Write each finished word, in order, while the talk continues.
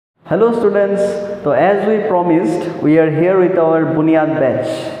Hello students, so as we promised, we are here with our Buniyad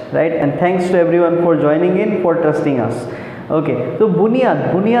batch, right? And thanks to everyone for joining in, for trusting us. Okay, so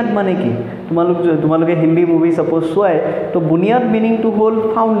Buniyad mane ki? Tumaloke Hindi movie suppose soy, so Buniyad meaning to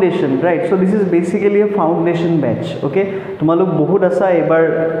hold foundation, right? So this is basically a foundation batch, okay? Tumalok bahut asa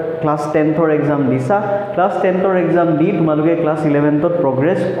ebar class 10th or exam disa, class 10th or exam di tumaloke class 11th or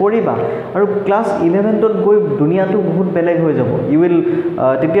progress koriba, aru class 11th or goi dunia to bahut beleg hoy jabo. You will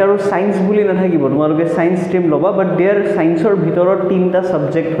teti aru science buli nathakibo, tumaloke science stream loba, but there science or bhitorot tinta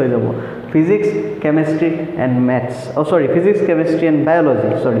subject hoy jabo. Physics, chemistry and maths. Oh sorry, physics, chemistry and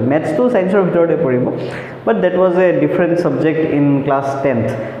biology. Sorry, maths to science or bhitorte poribo. But that was a different subject in class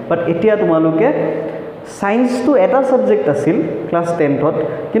 10th. But etia tumaloke science to eta subject asil class 10th hot.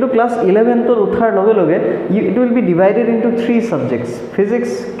 Kintu class 11th or uthar loge loge it will be divided into 3 subjects: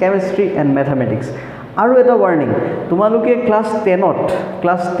 physics, chemistry and mathematics. Aru eta warning, tumaloke class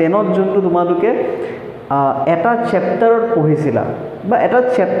 10th juntu tumaloke এটা চেপ্টাৰত পঢ়িছিলা বা এটা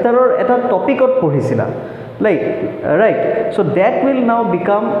চেপ্টাৰৰ এটা টপিকত পঢ়িছিলা like right so that will now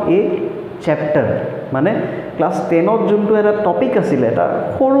become a chapter মানে class 10ত যোনটো এটা topic আছিল এটা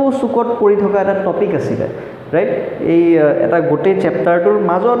সৰু সুকত পঢ়ি থকা এটা টপিক আছিল ৰাইট এই এটা গোটেই চেপ্টাৰটোৰ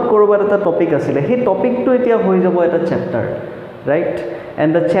মাজত কৰবাত এটা টপিক আছিল সেই টপিকটো এতিয়া হৈ যাব এটা chapter right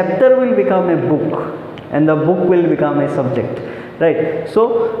and the chapter will become a book and the book will become a subject right so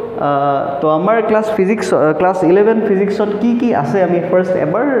to amar class 11 physics ot ki ase ami first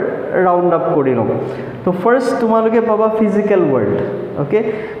ever round up korilo to first tumaloke paba physical world okay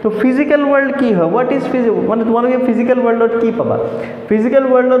to physical world ki hoy what is physics mane tumaloke physical world ot ki paba physical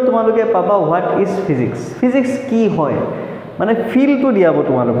world ot tumaloke paba what is physics ki hoy mane feel to diabo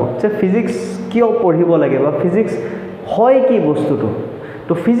tumaloko je physics kiyo porhibo lage ba physics hoy ki bostu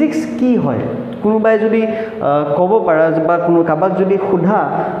to physics ki hoy কোনোবাই যদি কব পাৰা বা কোনো কাবাক যদি খুধা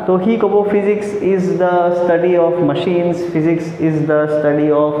তো হি কব physics is the study of machines, physics is the study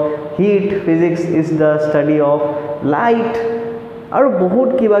of heat, physics is the study of light আৰু বহুত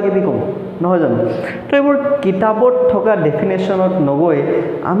কিবা কিবি কব নহয় জানো তো এইবোৰ কিতাপত থকা ডেফিনেশনত নগৈ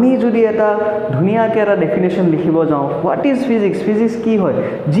আমি যদি এটা ধুনিয়াকে এটা ডেফিনেশন লিখিব যাও what is physics কি হয়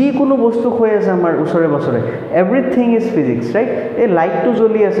যি কোনো বস্তু হৈ আছে আমাৰ ওচৰে বছৰে everything is physics right এই লাইটটো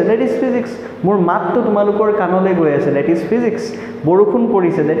জ্বলি আছে that is physics মোৰ মাতটো তোমালোকৰ কানলৈ গৈ আছে that is physics বৰষুণ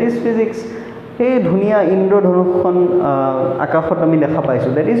পৰিছে that is physics এই ধুনিয়া ইন্দ্ৰধনুষখন আকাশত আমি দেখা পাইছো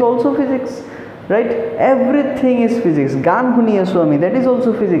that is also physics right everything is physics গান শুনি আছো আমি that is also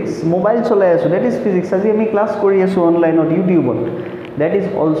physics mobile চলাই আছো that is physics আজি আমি ক্লাস কৰি আছো অনলাইন অন ইউটিউবত that is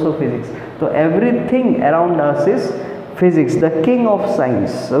also physics so everything around us is physics the king of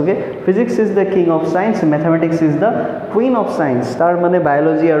science okay physics is the king of science mathematics is the queen of science tar mane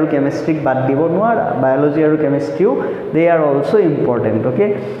biology aru chemistry bad dibo noara biology aru chemistry they are also important okay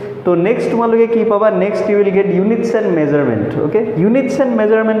तो next तुमालोगे key पाबा next you will get units and measurement okay units and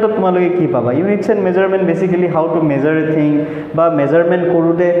measurement तो तुमालोगे की पाबा units and measurement basically how to measure a thing बा measurement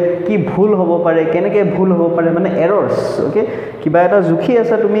करूते की भूल होबो पारे केनेके भूल होबो पारे माने errors okay किबा एटा जुखी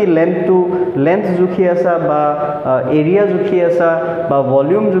आसा तुमी length जुखी आसा बा area जुखी आसा बा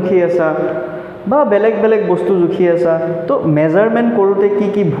volume जुखी आसा বা বেলেগ বস্তু জুখি আছে তো মেজারমেন্ট কৰোতে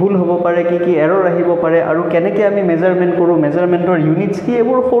কি ভুল হ'ব পাৰে কি এৰৰ আহিব পাৰে আৰু কেনেকৈ আমি মেজাৰমেন্ট কৰো মেজাৰমেন্টৰ ইউনিটস কি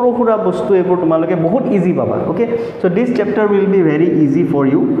এবোৰ সৰু খুৰা বস্তু এবোৰ তোমালোকে বহুত ইজি পাবা okay so this chapter will be very easy for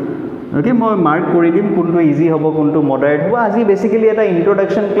U okay মই মাৰ্ক কৰি দিম কোনটো ইজি হ'ব কোনটো মডারেট হ'ব আজি বেসিক্যালি এটা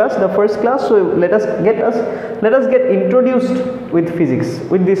introduction class the first class so let us get introduced with physics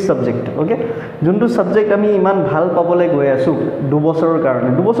with this subject okay যোনটো সাবজেক্ট আমি ইমান ভাল পাবলৈ গৈ আছো 2 বছৰৰ কাৰণে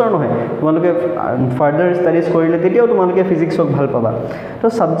 2 বছৰ নহয় তোমালোকে ফাৰ্দাৰ ষ্টাডিজ কৰিলে তেতিয়াও তোমালোকে ফিজিক্সক ভাল পাবা তো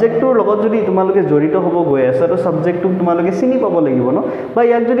সাবজেক্টৰ লগত যদি তোমালোকে জড়িত হ'ব গৈ আছে তো সাবজেক্টটো তোমালোকে চিনি পাব লাগিব ন বা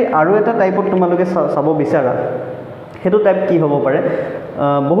ইয়াক যদি আৰু এটা টাইপত তোমালোকে চাব বিচাৰা হেতু টাইপ কি হ'ব পাৰে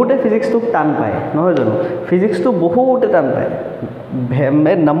বহুতে ফিজিক্স তো টান পায় নহয় জানো ফিজিক্স তো বহুতে টান পায়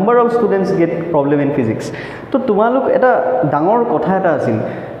a number of students get problem in physics তো তোমালোক এটা ডাঙৰ কথা এটা আছিল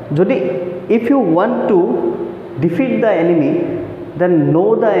যদি if you want to defeat the enemy then know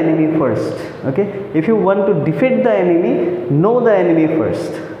the enemy first okay if you want to defeat the enemy know the enemy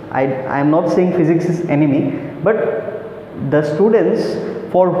first I am not saying physics is enemy but the students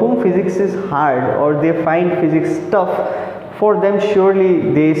for whom physics is hard or they find physics tough for them surely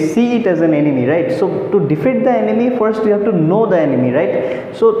they see it as an enemy right so to defeat the enemy first you have to know the enemy right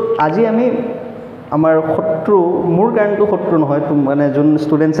so aji ami amar শত্ৰু মোৰ কাৰণটো শত্ৰু নহয় মানে যোন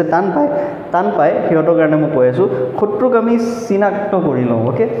ষ্টুডেন্টছে টান পায় হিহঁতৰ কাৰণে মই কৈ আছো শত্ৰুক আমি চিনাক্ত কৰি লওঁ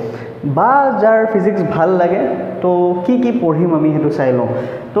ওকে বা যাৰ ফিজিক্স ভাল লাগে তো কি পঢ়িম আমি হেতু চাই লওঁ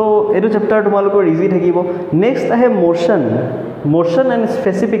তো এটো চেপ্টাৰ তোমালোকৰ ইজি থাকিব নেক্সট আহে motion and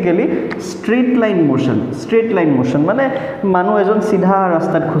specifically straight line motion মানে মানুহ এজন সিধা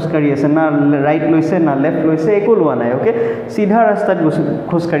ৰাস্তাত খোজকাঢ়ি আছে না ৰাইট লৈছে না লেফট লৈছে একো লোৱা নাই ওকে সিধা ৰাস্তাত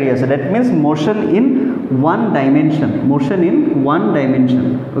খোজকাঢ়ি আছে that means motion in one dimension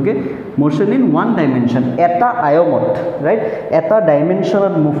okay motion in one dimension eta ayomot right eta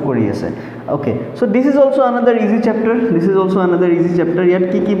dimensionat move kori ase okay so this is also another easy chapter yat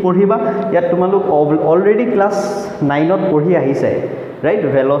ki পঢ়িবা yat tumaluk already class 9 ot পঢ়ি আহিছে right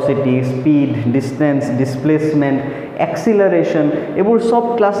velocity speed distance displacement acceleration ebur sob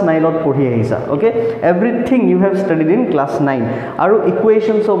class 9 ot পঢ়ি আহিছা okay everything you have studied in class 9 aru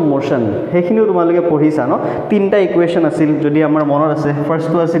equations of motion hekhiniu tumaluke পঢ়িছা no tinta equation asil jodi amar monor ase first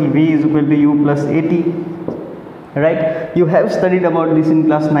to asil v is equal to u plus at right you have studied about this in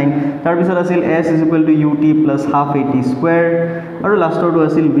class 9 tar bisor asil s is equal to ut plus half at square aru last to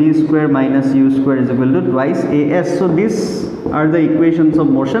asil v square minus u square is equal to twice as so these are the equations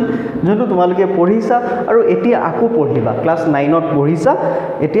of motion jonto tumaluke porhisa aru etia aku porhiba class 9 ot porhisa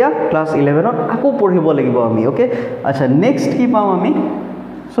etia class 11 ot aku porhibo lagibo ami okay acha next ki paam ami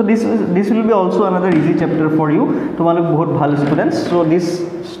so this will be also another easy chapter for you tumaluk bahut bhal students so this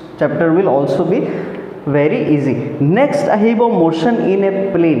chapter will also be very easy next ahibo motion in a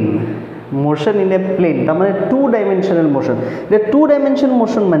plane tamane two dimensional motion the two dimension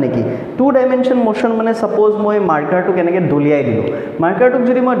motion mane ki two dimension motion mane suppose moi marker to keneke doliyai dilu marker to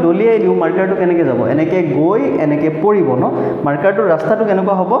jodi moi doliyai diu marker to keneke jabo eneke goi eneke poribo no marker to rasta to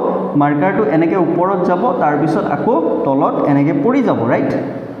keneko hobo marker to eneke uporot jabo tar bisot ako tolot eneke pori jabo right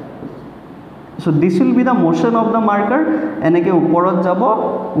so this will be the motion of the marker eneke uporot jabo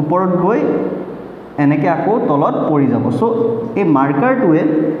uporot goi এনেকে আকো তলত পৰি যাব so এই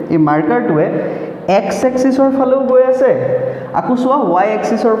মাৰ্কাৰটোৱে x axis or ফালেও গৈ আছে আকো সোৱা y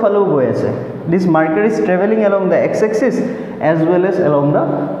axis or ফালেও গৈ আছে this marker is traveling along the x axis as well as along the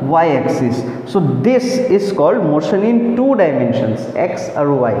y axis so this is called motion in two dimensions x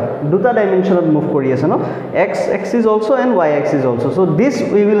and y duta dimensionat move kori ase no x axis also and y axis also so this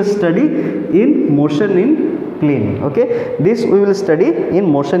we will study in motion in plane okay this we will study in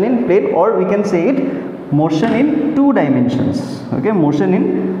motion in plane or we can say it motion in two dimensions okay motion in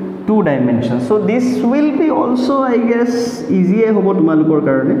two dimensions so this will be also I guess easy hobo tumalukor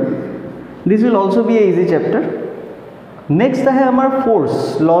karone this will also be a easy chapter next ahe amar force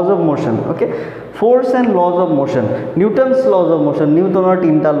laws of motion okay force and laws of motion newton's laws of motion newtonor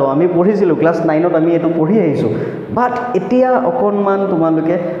tinta law ami porhisilu class 9 ot ami etu porhi ahisu but etia okonman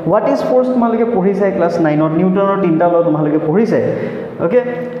tumaluke what is force tumaluke porhisai class 9 ot newtonor tinta law tumaluke porhisai okay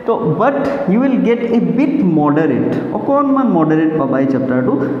so but you will get a bit moderate okonman moderate pabai chapter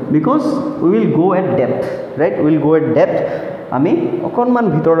 2 because we will go at depth right we will go at depth ami okonman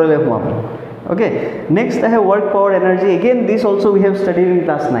bhitorole huam okay next I have work power energy again this also we have studied in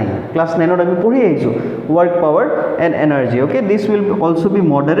class 9 ot ami pori aisu work power and energy okay this will also be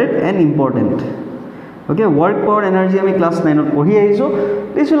moderate and important okay work power energy ami class 9 ot pori aisu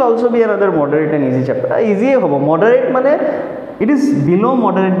this will also be another moderate and easy chapter easy hobo moderate mane it is below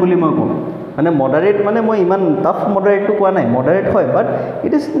moderate boli moi kom mane moderate mane moi iman tough moderate to koa nai moderate hoy but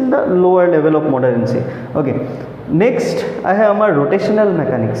it is in the lower level of moderacy okay next I have amar rotational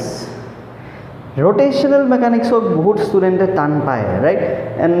mechanics of बहुत student tan pae right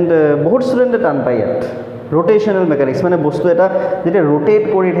and बहुत student tan pae yat rotational mechanics mane bostu eta jete rotate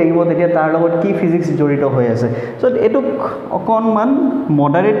kori thakibo tetia tar logot ki physics jorito hoy ase so etu okon man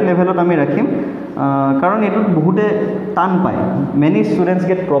moderate level ot ami rakhim karon etu bahute tan pae many students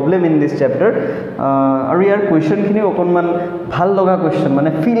get problem in this chapter aru yar question khini okon man bhal loga question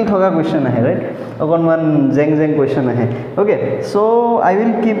mane feel thoga question ahe right okon man jeng question ahe okay so I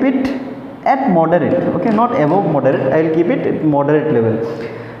will keep it at moderate okay not above moderate I will keep it at moderate level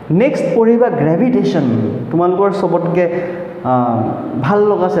next পঢ়িবা gravitation তোমালোকৰ সবতকে ভাল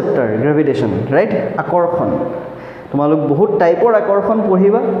লগা chapter gravitation right আকৰ্ষণ তোমালোক বহুত টাইপৰ আকৰ্ষণ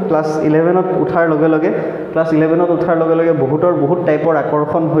পঢ়িবা ক্লাস 11 ত উঠাৰ লগে লগে ক্লাস 11 ত উঠাৰ লগে লগে বহুত টাইপৰ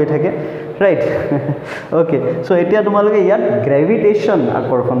আকৰ্ষণ হৈ থাকে right okay so এতিয়া তোমালোকে ইয়াত gravitation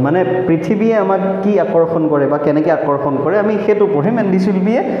আকৰ্ষণ মানে পৃথিৱীয়ে আমাক কি আকৰ্ষণ কৰে বা কেনেকৈ আকৰ্ষণ কৰে আমি হেতু পঢ়িম and this will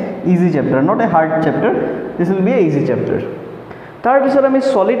be a easy chapter not a hard chapter this will be a easy chapter tar bisor ami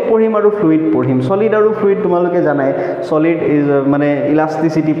solid পঢ়িম আৰু fluid পঢ়িম solid আৰু fluid তোমালোকে জানাই solid is মানে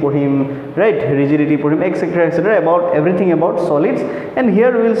elasticity পঢ়িম right rigidity পঢ়িম etc about everything about solids and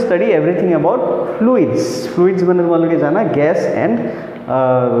here we will study everything about fluids মানে তোমালোকে জানা gas and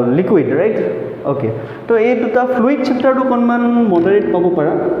liquid right okay तो ये दुटा फ्लुइड चैप्टर तो অকনমান মডারেট পাব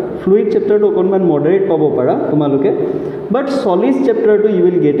পাৰা फ्लुइड चैप्टर तो অকনমান মডাৰেট পাব পাৰা তোমালোকে बट सॉलिड चैप्टर तो you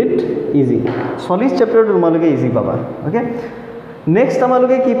will get it easy solid chapter तो তোমালোকে इजी पाबा ओके नेक्स्ट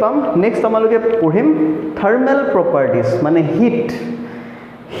তোমালোকে কি পাম नेक्स्ट তোমালোকে পঢ়িম থার্মাল प्रॉपर्टीज माने हीट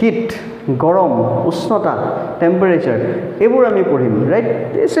गरम उष्णता टेम्परेचर एबुर आमी पढ़िम right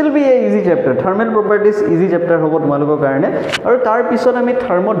this will be a easy chapter थार्मल properties easy chapter होबो तुमालोকৰ কাৰণে আৰু তাৰ পিছত আমি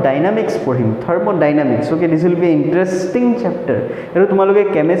থাৰ্মোডাইনামিক্स पढ़िम থাৰ্মোডাইনামিক্स okay this will be A interesting chapter আৰু তোমালোকে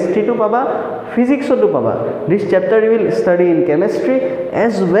কেমিস্ট্রি তো পাবা फिजिक्स तो पाबा this chapter you will study in chemistry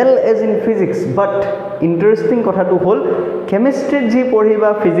as well as in physics but interesting कथाটো হল কেমিস্ট্রিত যি পঢ়িবা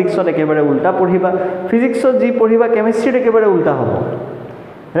ফিজিক্সত একেবাৰে উল্টা পঢ়িবা ফিজিক্সত যি পঢ়িবা কেমিস্ট্ৰিত একেবাৰে উল্টা হ'ব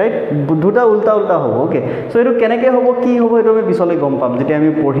राइट दुटा उल्टा उल्टा हो ओके सो ये केनेके होबो की होबो एतो আমি পিছলৈ গম পাম যেতি আমি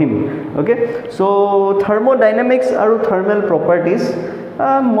পঢ়িম ओके सो থাৰ্মোডাইনামিক্স আৰু থাৰ্মাল প্ৰপাৰ্টিজ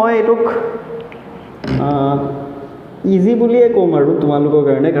মই এটোক इजी বুলিয়ে কম আৰু তোমালোকৰ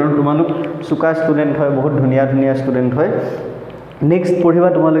কাৰণে কাৰণ তোমালোক সুকা ষ্টুডেন্ট হয় বহুত ধুনিয়া ধুনিয়া ষ্টুডেন্ট হয় নেক্সট পঢ়িবা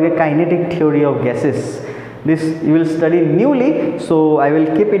তোমালোকে kinetic theory of গ্যাसेस this you will study newly so I will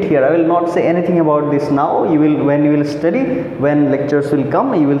keep it here I will not say anything about this now you will when you will study when lectures will come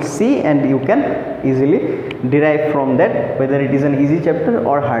you will see and you can easily derive from that whether it is an easy chapter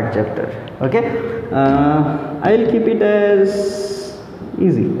or hard chapter okay I will keep it as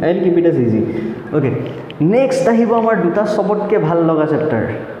easy okay next ahibo amar duta sobotke bhal loga chapter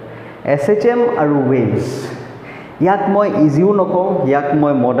SHM aru waves याक मैं इजिओ नकौ याक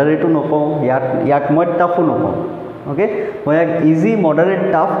मैं मॉडरेटो नकौ याक मैं टफो नकौ okay मैं याक easy moderate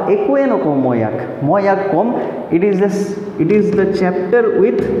tough एकुए नकौ मैं याक कम it is the chapter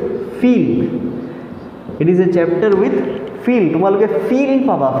with feel it is a chapter with feel तुम्हालोके feel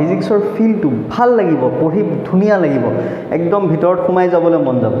पाबा फिजिक्सर feel तो ভাল লাগিব পঢ়ি ধুনিয়া লাগিব একদম ভিতৰত সোমাই যাবলৈ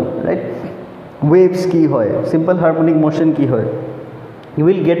মন যাব राइट वेव्स की হয় सिंपल हार्मोनिक मोशन की হয় you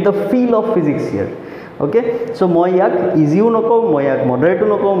will get the feel of physics here okay so मैं याक इजिओ नकौ मैं याक मॉडरेटो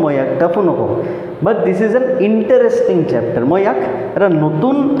नकौ मैं याक टफो नकौ but this is an interesting chapter मैं याक एटा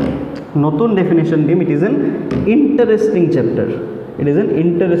नतुन डेफिनेशन दिम it is an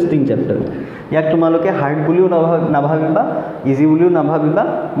interesting chapter yak तुम्हालोके hard बुलिओ नाभाबिबा easy बुलिओ नाभाबिबा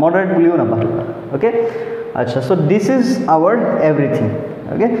moderate बुलिओ नाभाबिबा okay अच्छा so this is our everything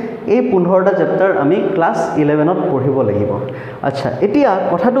okay A 15টা chapter आमी class 11 पढ़िब লাগিব अच्छा एटिया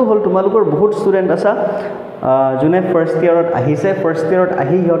कथाটো হল তোমালোকৰ বহুত স্টুডেন্ট আছা जोने फर्स्ट ईयर आहिसे फर्स्ट ईयर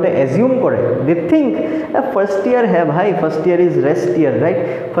आहि हिते एज्यूम करे दे थिंक फर्स्ट ईयर है भाई first year is rest year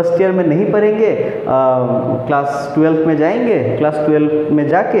right first year में नहीं पढ़ेंगे क्लास 12 में जाएंगे क्लास 12 में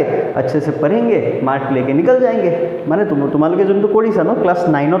जाके अच्छे से पढ़ेंगे मार्क लेके निकल जाएंगे माने तुम्हारे जो करिसा न क्लास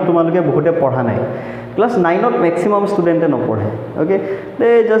 9 तुम्हारे बहुते पढ़ा ना class 9 maximum स्टूडेंटे नपढ़े okay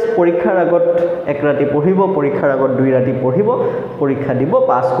they just परीक्षार आगत एक राति पढ़िब परीक्षार आगत 2 राति पढ़िब परीक्षा দিব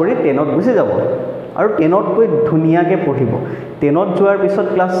पास करी 10 गुसि যাব और 10 कोई धुनिया के पढ़िब 10 जोৱাৰ পিছত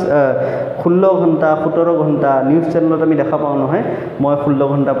क्लास 16 घंटा 17 घंटा न्यूज चैनल आम देखा पाँ নহয় मैं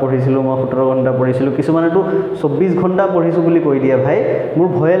 16 घंटा पढ़िছিলো मैं 17 घंटा पढ़िছিলো किसुमाने तो 24 घंटा पढ़िছো বুলি কৈ দিয়ে भाई मोर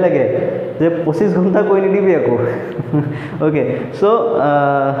भय लगे जे 25 घंटा কৈ নিদিবি আকৌ ओके सो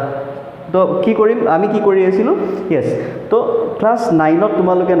तो कि करिम आमी कि करि आছিলো यस तो क्लास 9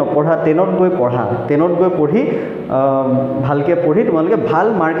 तुम्हालोके नपढ़ा 10 गई पढ़ा 10 गई पढ़ी भालके पढ़ी तुम्हालोके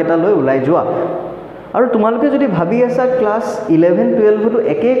भाल मार्क एटा লৈ ওলাই যোৱা और तुम्हालोके जदि भाबी आसा क्लास 11 12 तो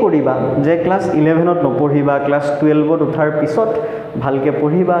एके करिबा जे class 11 नपढ़िबा class 12 उठार पिছত Bhalke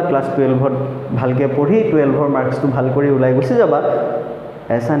पढ़िबा class 12 Bhalke पढ़ी 12 मार्क्स तो भाल करी उলাই गुसि जाबा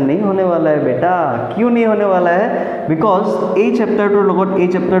ऐसा नहीं होने वाला है बेटा क्यों नहीं होने वाला है बिकॉज ए चैप्टर टू लगत ए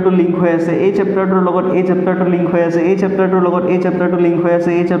चैप्टर टू लिंक हो আছে ए चैप्टर टू लगत ए चैप्टर टू लिंक हो আছে ए चैप्टर टू लगत ए चैप्टर टू लिंक हो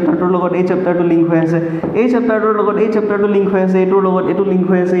আছে ए चैप्टर टू लगत ए चैप्टर टू लिंक हो আছে ए चैप्टर टू लगत ए चैप्टर टू लिंक हो আছে एटुर लगत एटु लिंक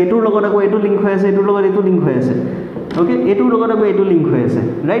हो আছে एटुर लगत আকৌ एटु लिंक हो আছে एटुर लगत एटु लिंक हो আছে ओके एटुर लगत আকৌ एटु लिंक हो আছে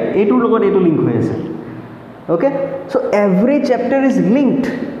राइट एटुर लगत एटु लिंक हो আছে okay so every chapter is linked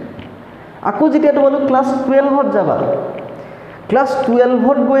আকৌ যেতিয়া তোমালোক ক্লাস 12 যাবা क्लास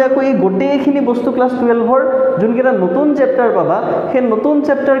 12 गई आको ये गोटेखिनि बस्तु क्लास 12 जोन केटा नतुन चैप्टर पाबा हे नतुन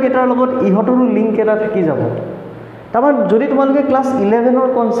चैप्टर केटार लगत इहतरो लिंक एटा थाकी जाबो तामान जदि तुमालोके क्लास 11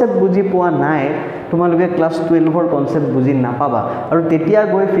 कन्सेप्ट बुझी पोआ नाय तुमालोके क्लास 12 कन्सेप्ट बुझी नापाबा और तेतिया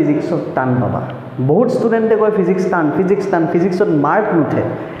गई फिजिक्सत टान पाबा बहुत स्टूडेंटे गई फिजिक्स टान फिजिक्सत मार्क नुथे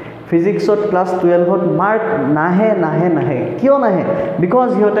फिजिक्सत क्लास 12 मार्क नाहे नाहे नाहे क्यों नाहे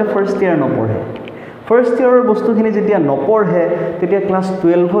because हिहते first year नपढ़े first year बस्तुखिनि Jetia नपढ़े तेतिया class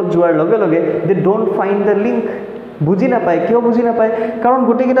 12 जोৱাৰ लगे लगे they don't find the link बुझी ना पाए क्यों बुझी ना पाए कारण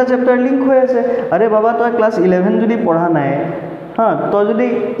गोटेकेटा चैप्टर लिंक हो আছে अरे बाबा तो क्लास 11 जदि पढ़ा नाय হা তই যদি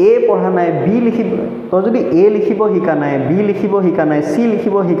এ পঢ়া নাই বি লিখিব তই যদি এ লিখিব শিকা নাই বি লিখিব শিকা নাই সি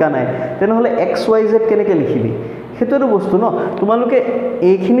লিখিব শিকা নাই তেনেহলে এক্স ওয়াই জেড কেনেকৈ লিখিবি সেইটো বস্তু ন তোমালোকে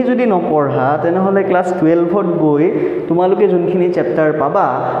এইখিনি যদি নপঢ়া তেনেহলে ক্লাস 12ত গৈ তোমালোকে যোনখিনি চেপ্টাৰ পাবা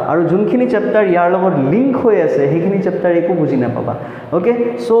আৰু যোনখিনি চেপ্টাৰ ইয়াৰ লগত লিংক হৈ আছে সেইখিনি চেপ্টাৰ একো বুজি নাপাবা okay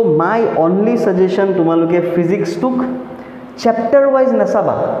so my only suggestion তোমালোকে ফিজিক্স টুক চেপ্টাৰ ওয়াইজ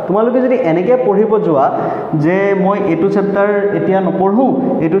নাচাবা তোমালোকে যদি এনেকৈ পঢ়িব যোৱা যে মই এটো চেপ্টাৰ এতিয়া নপঢ়ো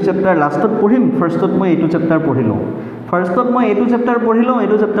এটো চেপ্টাৰ লাষ্টত পঢ়িম ফাৰ্ষ্টত মই এটো চেপ্টাৰ পঢ়িলো ফাৰ্ষ্টত মই এটো চেপ্টাৰ পঢ়িলো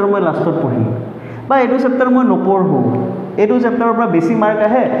এটো চেপ্টাৰ মই লাষ্টত পঢ়িলো বা এটো চেপ্টাৰ মই নপঢ়ো এটো চেপ্টাৰৰ পৰা বেছি মাৰ্ক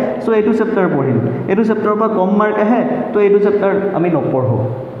আহে সো এটো চেপ্টাৰ পঢ়িম এটো চেপ্টাৰৰ পৰা কম মাৰ্ক আহে তো এটো চেপ্টাৰ আমি নপঢ়ো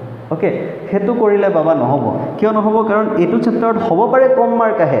ওকে হেতু কৰিলে বাবা নহব কিয় নহব কাৰণ এটো চেপ্টাৰত হ'ব পাৰে কম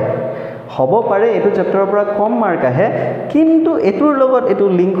মাৰ্ক আহে হ'ব পাৰে এটো চেপ্টাৰৰ পৰা কম মাৰ্ক আহে কিন্তু এটোৰ লগত এটো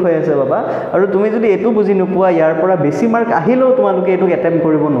লিংক হৈ আছে বাবা আৰু তুমি যদি এটো বুজি নোপোৱা ইয়াৰ পৰা বেছি মাৰ্ক আহিলেও তোমালোকে এটো এটেম্প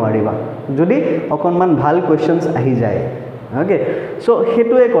কৰিব নোৱাৰিবা যদি অকনমান ভাল কোৱেশ্চনছ আহি যায় ওকে সো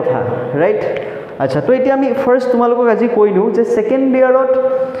হেতুৱে কথা ৰাইট আচ্ছা তো এতিয়া আমি ফাৰ্স্ট তোমালোকক আজি কৈ দিও যে সেকেন্ড ইয়াৰত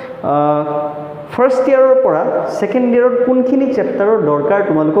ফাৰ্স্ট ইয়াৰৰ পৰা সেকেন্ড ইয়াৰত কোনখিনি চেপ্টাৰৰ দৰকাৰ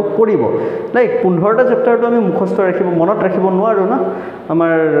তোমালোকক পৰিব লাইক 15টা চেপ্টাৰটো আমি মুখস্থ ৰাখিব মনত ৰাখিব নোৱাৰো না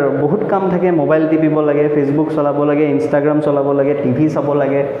আমাৰ বহুত কাম থাকে মোবাইল টিপিব লাগে ফেসবুক চলাব লাগে ইনষ্টাগ্ৰাম চলাব লাগে টিভি চাব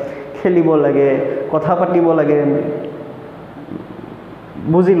লাগে খেলিব লাগে কথা পাতিব লাগে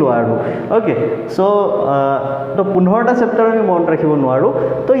বুজিলো আৰু ওকে সো তো 15টা চেপ্টাৰ আমি মনত ৰাখিব নোৱাৰো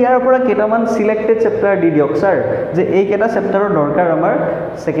তো ইয়াৰ পৰা কেটামান সিলেক্টেড চেপ্টাৰ দি দিয়ক স্যাৰ যে এই কেটা চেপ্টাৰৰ দৰকাৰ আমাৰ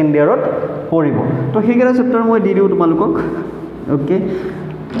সেকেন্ড ইয়াৰত পৰিব তো সেই কেটা চেপ্টাৰ মই দি দিও তোমালোকক ওকে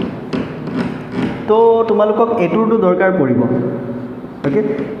তো তোমালোকক এটোৰটো দৰকাৰ পৰিব ওকে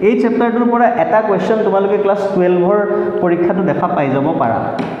এই চেপ্টাৰটোৰ পৰা এটা কোৱেশ্চন তোমালোকে ক্লাস 12ৰ পৰীক্ষাটো দেখা পাই যাব পাৰা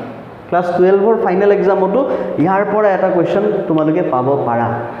ক্লাস 12ৰ ফাইনাল এক্সামটো ইয়াৰ পৰা এটা কোৱেশ্চন তোমালোকে পাব পাৰা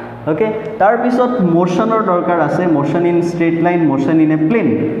ওকে তাৰ পিছত মোশনৰ দৰকাৰ আছে motion in straight line motion in a plan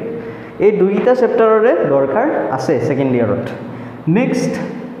এই দুইটা চেপ্টাৰৰে দৰকাৰ আছে সেকেন্ড ইয়াৰত নেক্সট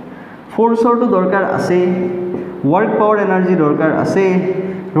ফোৰ্সৰটো দৰকাৰ আছে ওয়াৰ্ক পাওয়াৰ এনাৰ্জি দৰকাৰ আছে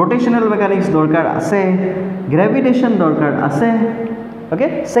ৰোটেশনাল মেকানিক্স দৰকাৰ আছে গ্ৰেভিটেশন দৰকাৰ আছে ওকে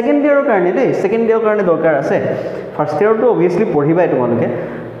সেকেন্ড ইয়াৰৰ কাৰণে দেই সেকেন্ড ইয়াৰৰ কাৰণে দৰকাৰ আছে ফাৰ্স্ট ইয়াৰটো অবিয়াসলি পঢ়িবাই তোমালোকে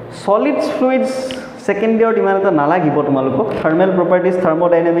সলিডস ফ্লুইডস সেকেন্ড ইয়াৰত ইমান এটা নালাগিব তোমালোকক থাৰ্মেল প্ৰপাৰ্টিজ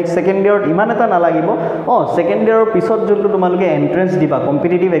থাৰ্মোডাইনামিক্স সেকেন্ড ইয়াৰত ইমান এটা নালাগিব সেকেন্ড ইয়াৰৰ পিছত যোনটো তোমালোকে এন্ট্ৰেন্স দিবা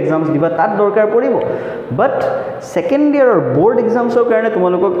কম্পিটিটিভ এক্সামস দিবা তাত দৰকাৰ পৰিব বাট সেকেন্ড ইয়াৰৰ বোৰ্ড এক্সামসৰ কাৰণে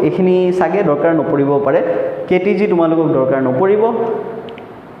তোমালোকক এখিনি সাগে দৰকাৰ নপৰিব পাৰে কেটিজি তোমালোকক দৰকাৰ নপৰিব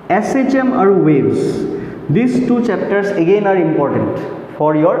SHM আৰু waves these two chapters again are important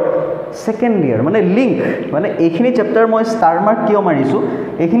for your second year মানে লিংক মানে এইখিনি চেপ্টাৰ মই ষ্টাৰ মাৰ্ক কিয় মাৰিছো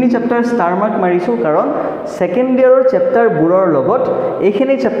এইখিনি চেপ্টাৰ ষ্টাৰ মাৰ্ক মাৰিছো কাৰণ সেকেন্ড ইয়াৰৰ চেপ্টাৰ বুৰৰ লগত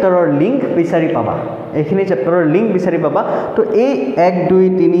এইখিনি চেপ্টাৰৰ লিংক বিচাৰি পাবা এইখিনি চেপ্টাৰৰ লিংক বিচাৰি পাবা তো এই 1 2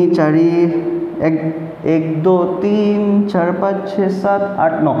 3 4 1 2 3 4 5 6 7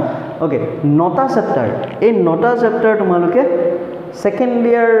 8 9 ওকে 9টা চেপ্টাৰ এই 9টা চেপ্টাৰ তোমালোকে সেকেন্ড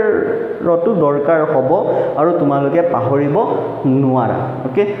ইয়াৰ ৰটো দৰকাৰ হ'ব আৰু তোমালোকে পাহৰিব নোৱাৰা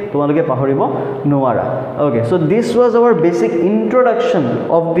ওকে তোমালোকে পাহৰিব নোৱাৰা okay so this was আवर basic ইন্ট্ৰোডাকশন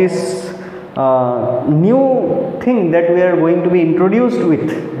of this new thing that we are going to B ইন্ট্ৰোডিউসড with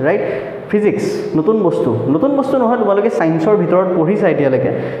right physics নতুন বস্তু নহয় তোমালোকে সায়েন্সৰ ভিতৰত পঢ়িছা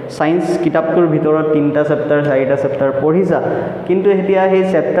এতিয়ালৈকে সায়েন্স কিতাপটোৰ ভিতৰত 3টা চেপ্টাৰ 4টা চেপ্টাৰ পঢ়িছা কিন্তু এতিয়া সেই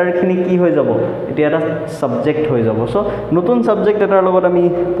চেপ্টাৰখিনি কি হৈ যাব এতিয়া এটা সাবজেক্ট হৈ যাব সো নতুন সাবজেক্ট এটাৰ লগত আমি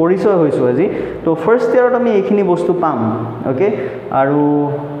পৰিচয় হৈছো আজি তো ফাৰ্স্ট ইয়াৰত আমি এইখিনি বস্তু পাম ওকে আৰু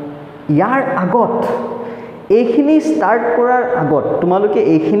ইয়াৰ আগত এইখিনি স্টাৰ্ট কৰাৰ আগত তোমালোকে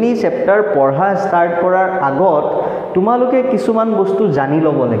এইখিনি চেপ্টাৰ পঢ়া স্টাৰ্ট কৰাৰ আগত তোমালোকে কিছুমান বস্তু জানি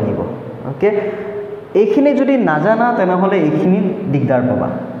ল'ব লাগিব ওকে এইখিনি যদি নাজানা তেনেহলে এইখিনি দিগদাৰ পাবা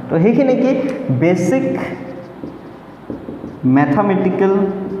তো সেইখিনি কি basic mathematical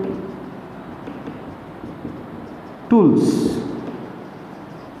tools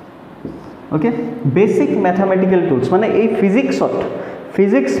okay basic mathematical tools মানে এই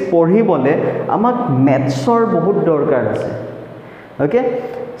ফিজিক্স পঢ়িবলে আমাক ম্যাথছৰ বহুত দৰকাৰ আছে ওকে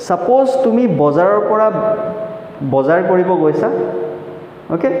সাপোজ তুমি বজাৰৰ পৰা বজাৰ কৰিব গৈছা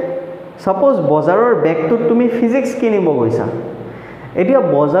ওকে সাপোজ বজাৰৰ বেগটোত তুমি ফিজিক্স কিনিব গৈছা এতিয়া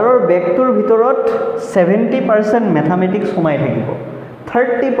বজাৰৰ বেগটোৰ ভিতৰত 70% ম্যাথমেটিক্স সোমাই থাকিব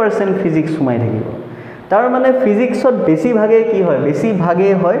 30% ফিজিক্স সোমাই থাকিব তাৰ মানে ফিজিক্সত বেছি ভাগে কি হয় বেছি ভাগে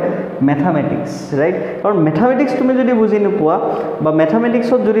হয় ম্যাথমেটিক্স রাইট কাৰণ ম্যাথমেটিক্স তুমি যদি বুজি নোপোৱা বা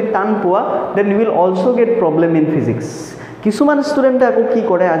ম্যাথমেটিক্সত যদি টান পোৱা then U will also get problem in physics কিছুমান ষ্টুডেণ্টে আকৌ কি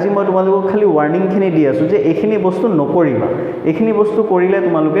কৰে আজি মই তোমালোকক খালি ৱাৰ্নিংখিনি দি আছোঁ যে এইখিনি বস্তু নকৰিবা এইখিনি বস্তু কৰিলে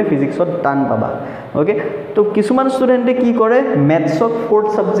তোমালোকে ফিজিক্সত টান পাবা ওকে তো কিছুমান ষ্টুডেণ্টে কি কৰে মেথছক ফোৰ্থ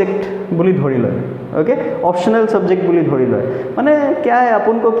সাবজেক্ট বুলি ধৰি লয় ओके ऑप्शनल सब्जेक्ट बोली धरी लो माने क्या है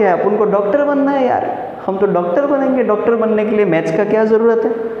अपन को डॉक्टर बनना है यार हम तो डॉक्टर बनेंगे डॉक्टर बनने के लिए मैथ्स का क्या ज़रूरत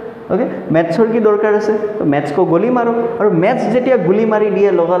है ओके मैथ्सर की दरकार है तो मैथ्स को गोली मारो और मैथ्स जेटिया गोली मारी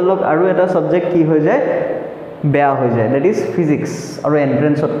दिए लग और एटा सब्जेक्ट की हो जाए बेया हो जाए दैट इज फिजिक्स और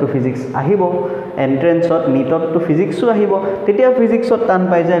एंट्रेंसत टू फिजिक्स आहिबो एंट्रेंसत नीटत टू फिजिक्सो आहिबो तेतिया फिजिक्सत टान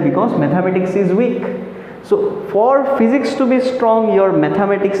पाइ जाए because mathematics is weak So for physics to be strong, your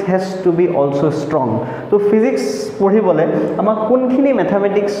mathematics has to be also strong. So physics पढ़िबले आमाक कोनखिनि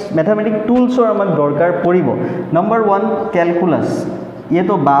mathematic tools और आमाक दरकार पड़िबो. Number 1 calculus. ये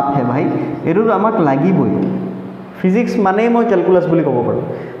तो बाप है भाई. एरु आमाक लागिबई. फिजिक्स माने मैं कैलकुलस বুলি ক'ব পাৰো.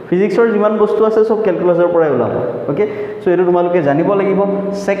 फिजिक्सर जिमान बस्तु আছে सब कैलकुलसर পৰাই ওলাব. ओके सो एरु তোমালোকে জানিব লাগিব.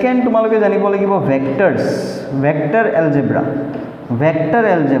 सेकेंड তোমালোকে জানিব লাগিব ভেক্টৰস. वेक्टर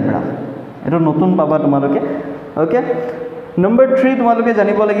एलजेब्रा एटो नतुन पाबा तुम्हारे ओके नंबर 3 तुम्हारे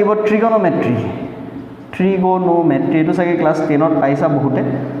जानिब लागिब ट्रिगोनोमेट्री एटो सके क्लास 10 पाइसा बहुते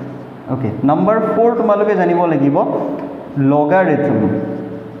ओके नंबर 4 तुम्हारे जानिब लागिब लगारिथम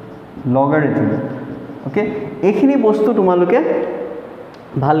ओके एखिनि बस्तु तुम्हारे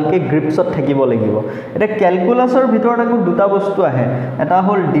भालके ग्रिप्सत থাকিব লাগিব এটা ক্যালকুলাসৰ ভিতৰত আকৌ দুটা বস্তু আহে এটা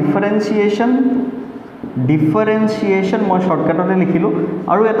হল डिफरेंशिएशन मैं शॉर्टकटे लिखिलो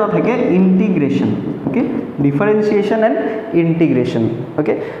और एटा थाके integration okay differentiation and integration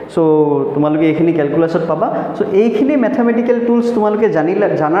okay so तुम्हारे एखिनि कैलकुलसत पाबा सो एखिनि मैथमेटिकल टूल्स तुम्हारे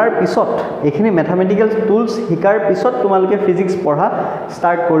जानार पिছত एखिनि मैथमेटिकल टूल्स हिकार पिছত तुम्हारे फिजिक्स पढ़ा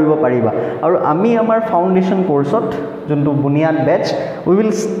स्टार्ट करिब पारिबा और आमी आमार फाउंडेशन कोर्सत जोंतो बुनियाद batch we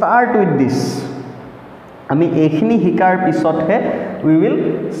will start with this आमी एखिनि हिकार पिছত है वी विल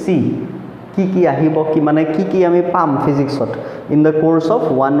सी की आहिबो कि माने की आमी palm फिजिक्सत in the course of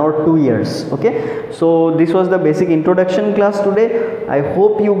 1 or 2 years okay so this was the basic introduction class today I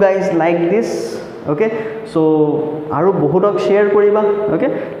hope you guys like this okay so आरो बहुतक share करिबा okay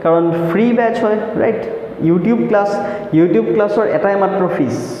कारण free batch है right YouTube क्लासर एटाई मात्र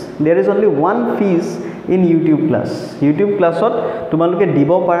fees there is only one fees in YouTube क्लासत तुम्हारे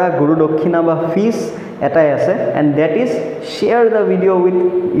দিব पारा गुरु दक्षिणा बा फीस एटाई आछे and that is share the video with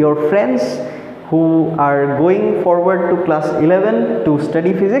your friends who are going forward to class 11 to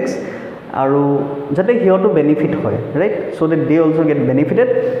study physics और जाते हिहतो बेनिफिट है right so that they also get benefited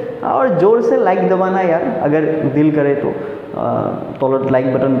और जोर से लाइक दबाना यार अगर दिल करे तो तलत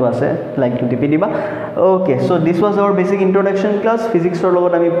लाइक बटन तो आछे लाइक तो टिपि दिबा okay so this was our basic introduction class फिजिक्सर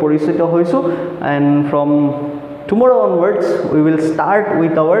लगत आमी परिचित होइसु and from tomorrow onwards we will start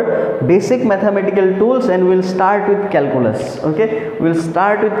with our basic mathematical tools and we'll start with calculus okay we'll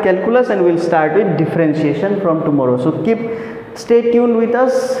start with calculus and we'll start with differentiation from tomorrow so stay tuned with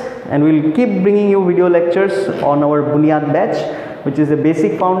us and we'll keep bringing you video lectures on our Buniyad batch which is a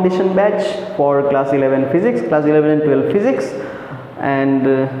basic foundation batch for class 11 physics class 11 and 12 physics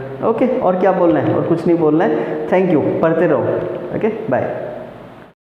and okay और क्या बोलना है और कुछ नहीं बोलना है thank you पढ़ते रहो ओके बाय